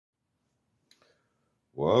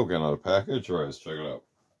Whoa, got another package. All right, let's check it out.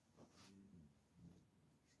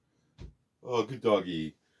 Oh, good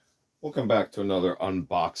doggy. Welcome back to another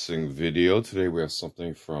unboxing video. Today we have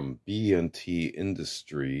something from B&T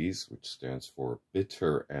Industries, which stands for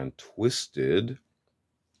Bitter and Twisted,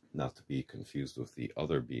 not to be confused with the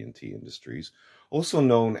other B&T Industries, also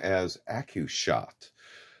known as ACCU-SHOT.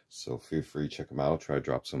 So feel free to check them out. I'll try to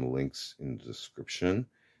drop some links in the description.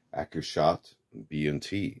 ACCU-SHOT,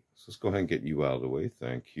 B&T. So let's go ahead and get you out of the way.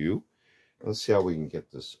 Thank you. Let's see how we can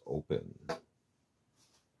get this open.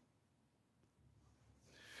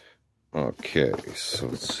 Okay, so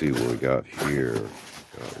let's see what we got here.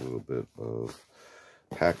 Got a little bit of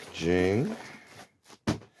packaging.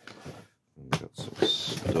 We got some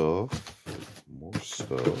stuff, more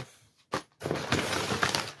stuff,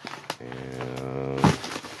 and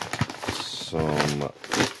some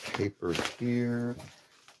paper here,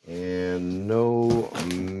 and no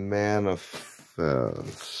manifest.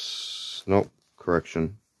 Nope,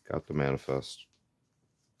 correction, got the manifest.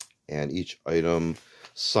 And each item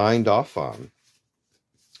signed off on,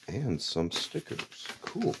 and some stickers.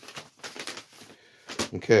 Cool.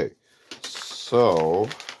 Okay, so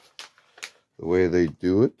the way they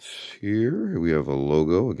do it here, we have a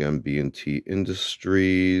logo, again, B&T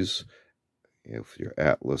Industries. You have your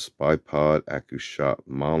Atlas Bipod, ACCU-SHOT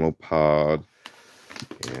monopod,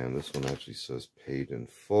 and this one actually says paid in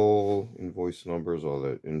full, invoice numbers, all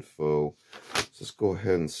that info. Let's go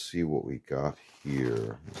ahead and see what we got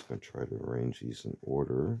here. I'm just going to try to arrange these in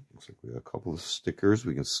order. Looks like we got a couple of stickers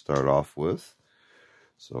we can start off with.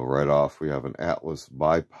 So right off, we have an Atlas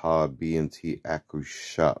Bipod B&T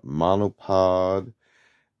ACCU-SHOT monopod.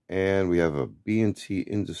 And we have a B&T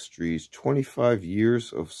Industries 25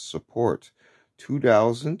 years of support,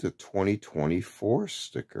 2000 to 2024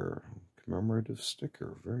 sticker. Commemorative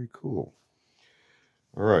sticker. Very cool.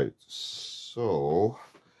 All right, so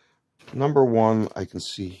number one, I can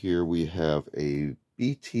see here we have a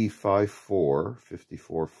BT54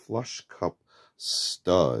 54 Flushcup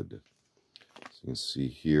stud. So you can see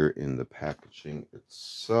here in the packaging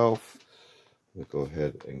itself. Let me go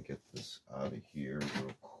ahead and get this out of here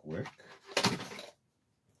real quick.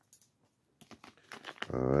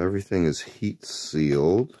 Everything is heat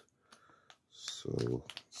sealed. So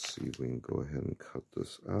let's see if we can go ahead and cut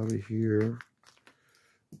this out of here.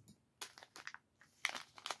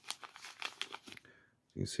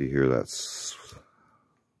 You can see here that's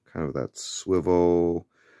kind of that swivel,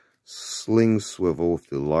 sling swivel with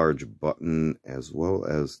the large button, as well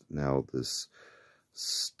as now this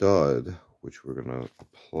stud, which we're going to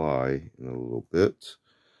apply in a little bit.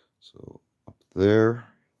 So up there,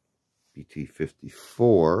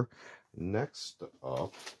 BT54. Next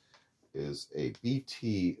up is a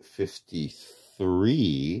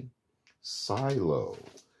BT53 silo.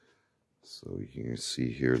 So you can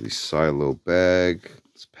see here the silo bag,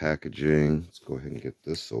 it's packaging. Let's go ahead and get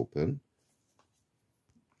this open.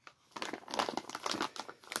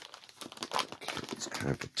 Okay, it's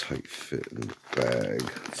kind of a tight fit in the bag.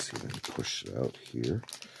 Let's see if I can push it out here.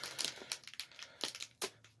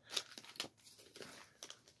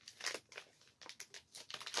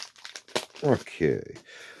 Okay,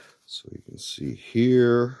 so you can see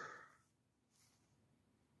here,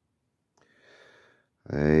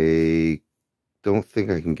 I don't think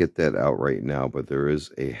I can get that out right now, but there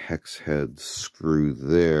is a hex head screw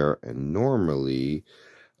there, and normally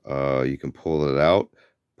you can pull it out,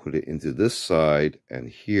 put it into this side, and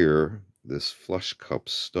here this Flushcup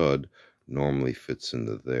stud normally fits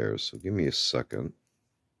into there. So give me a second.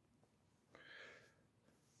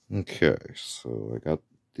 Okay, so I got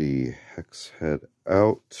the hex head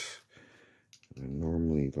out. I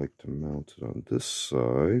normally like to mount it on this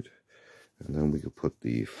side, and then we could put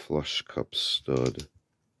the Flushcup stud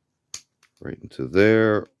right into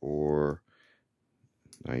there, or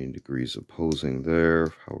 90 degrees opposing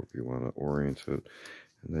there, however you want to orient it.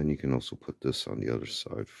 And then you can also put this on the other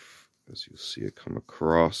side, as you see it come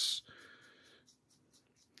across.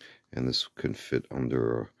 And this can fit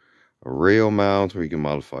under a rail mount, or you can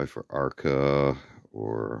modify for ARCA,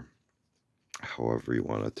 or however you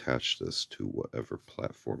want to attach this to whatever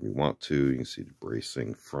platform you want to. You can see the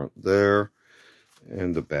bracing front there,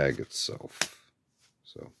 and the bag itself.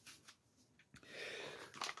 So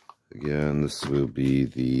again, this will be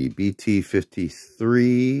the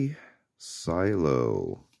BT53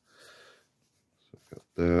 silo. So I've got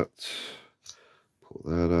that. Pull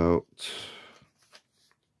that out.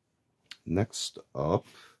 Next up,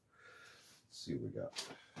 let's see what we got.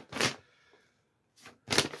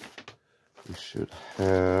 We should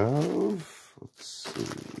have, let's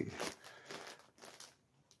see,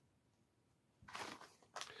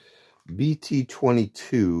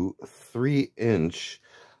 BT22 3-inch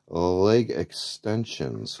leg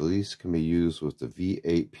extensions. So these can be used with the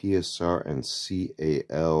V8 PSR and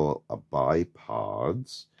CAL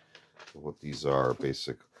bipods. So what these are,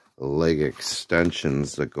 basic leg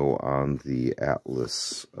extensions that go on the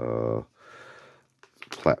Atlas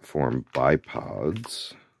platform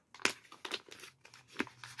bipods.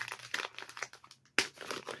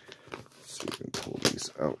 Let's see if we can pull these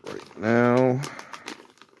out right now.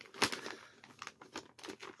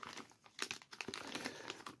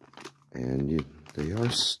 And they are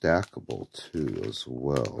stackable too as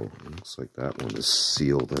well. It looks like that one is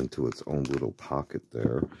sealed into its own little pocket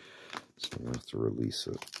there. So I'm going to have to release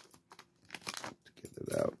it to get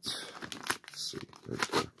it out. Let's see,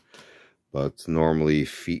 right there. But normally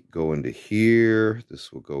feet go into here.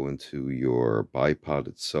 This will go into your bipod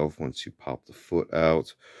itself once you pop the foot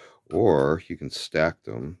out. Or you can stack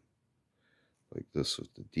them like this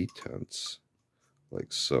with the detents,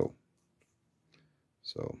 like so.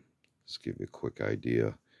 So just give you a quick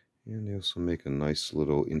idea. And they also make a nice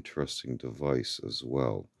little interesting device as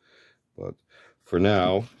well. But for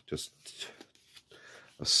now, just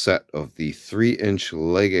a set of the 3-inch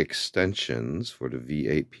leg extensions for the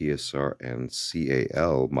V8 PSR and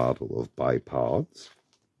CAL model of bipods.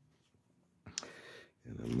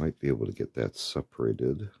 And I might be able to get that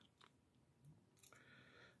separated.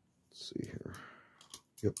 Let's see here.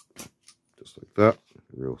 Yep, just like that.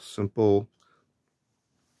 Real simple.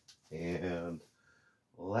 And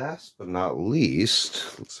last but not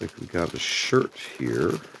least, looks like we got a shirt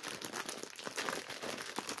here.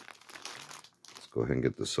 Let's go ahead and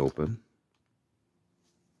get this open.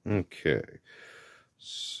 Okay,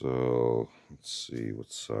 so let's see, what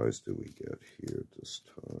size do we get here this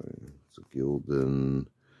time? It's a Gildan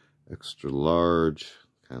extra large,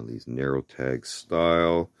 kind of these narrow tag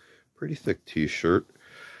style, pretty thick t-shirt.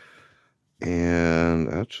 And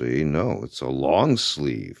actually, no, it's a long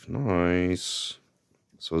sleeve. Nice.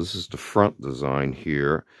 So this is the front design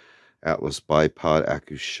here. Atlas Bipod,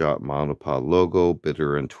 ACCU-SHOT monopod logo,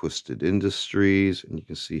 Bitter and Twisted Industries. And you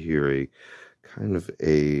can see here a kind of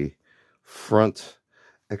a front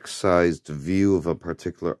excised view of a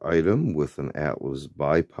particular item with an Atlas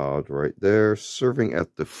bipod right there, serving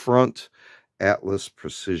at the front. Atlas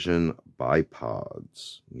Precision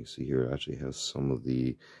bipods. You see here it actually has some of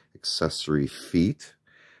the accessory feet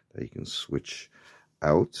that you can switch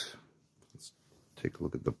out. Let's take a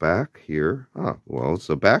look at the back here. Well, it's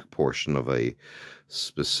the back portion of a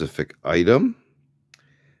specific item.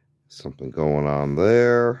 Something going on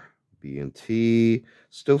there. B&T.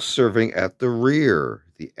 Still serving at the rear.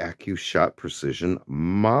 The ACCU-SHOT Precision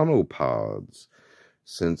monopods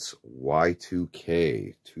since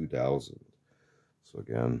Y2K 2000. So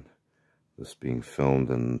again, this being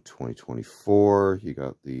filmed in 2024, you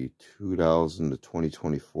got the 2000 to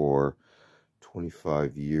 2024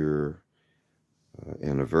 25-year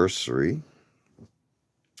anniversary.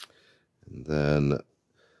 And then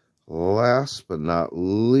last but not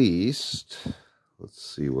least, let's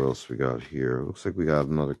see what else we got here. Looks like we got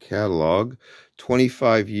another catalog.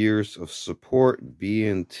 25 years of support,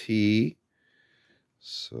 B&T.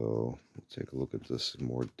 So we'll take a look at this in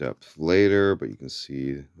more depth later, but you can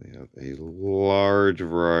see they have a large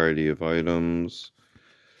variety of items.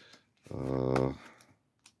 You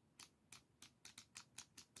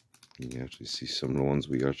can actually see some of the ones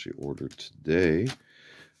we actually ordered today,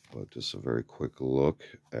 but just a very quick look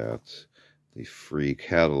at the free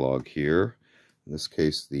catalog here. In this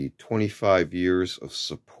case, the 25 years of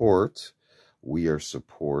support, We Are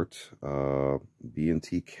Support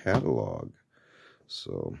B&T catalog.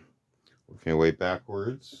 So, working our way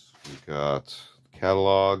backwards, we've got the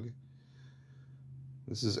catalog.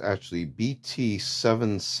 This is actually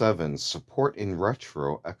BT77 Support in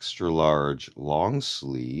Retro Extra Large Long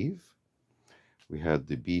Sleeve. We had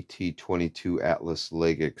the BT22 Atlas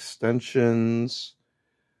Leg Extensions.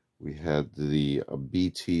 We had the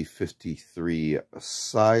BT53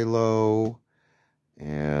 Silo.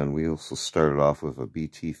 And we also started off with a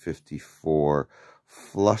BT54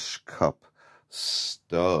 Flushcup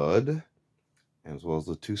stud, as well as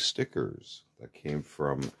the two stickers that came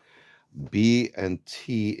from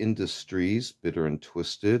B&T Industries, Bitter and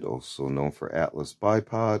Twisted, also known for Atlas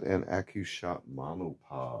Bipod, and ACCU-SHOT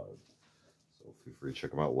monopod. So feel free to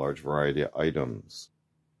check them out, large variety of items.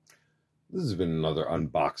 This has been another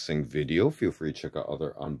unboxing video. Feel free to check out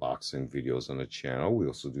other unboxing videos on the channel. We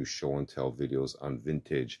also do show and tell videos on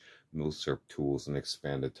vintage milsurp tools and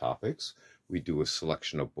expanded topics. We do a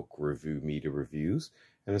selection of book review, media reviews,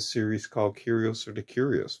 and a series called Curious or the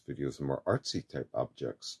Curious, videos of more artsy type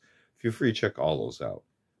objects. Feel free to check all those out.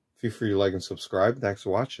 Feel free to like and subscribe. Thanks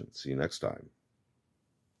for watching. See you next time.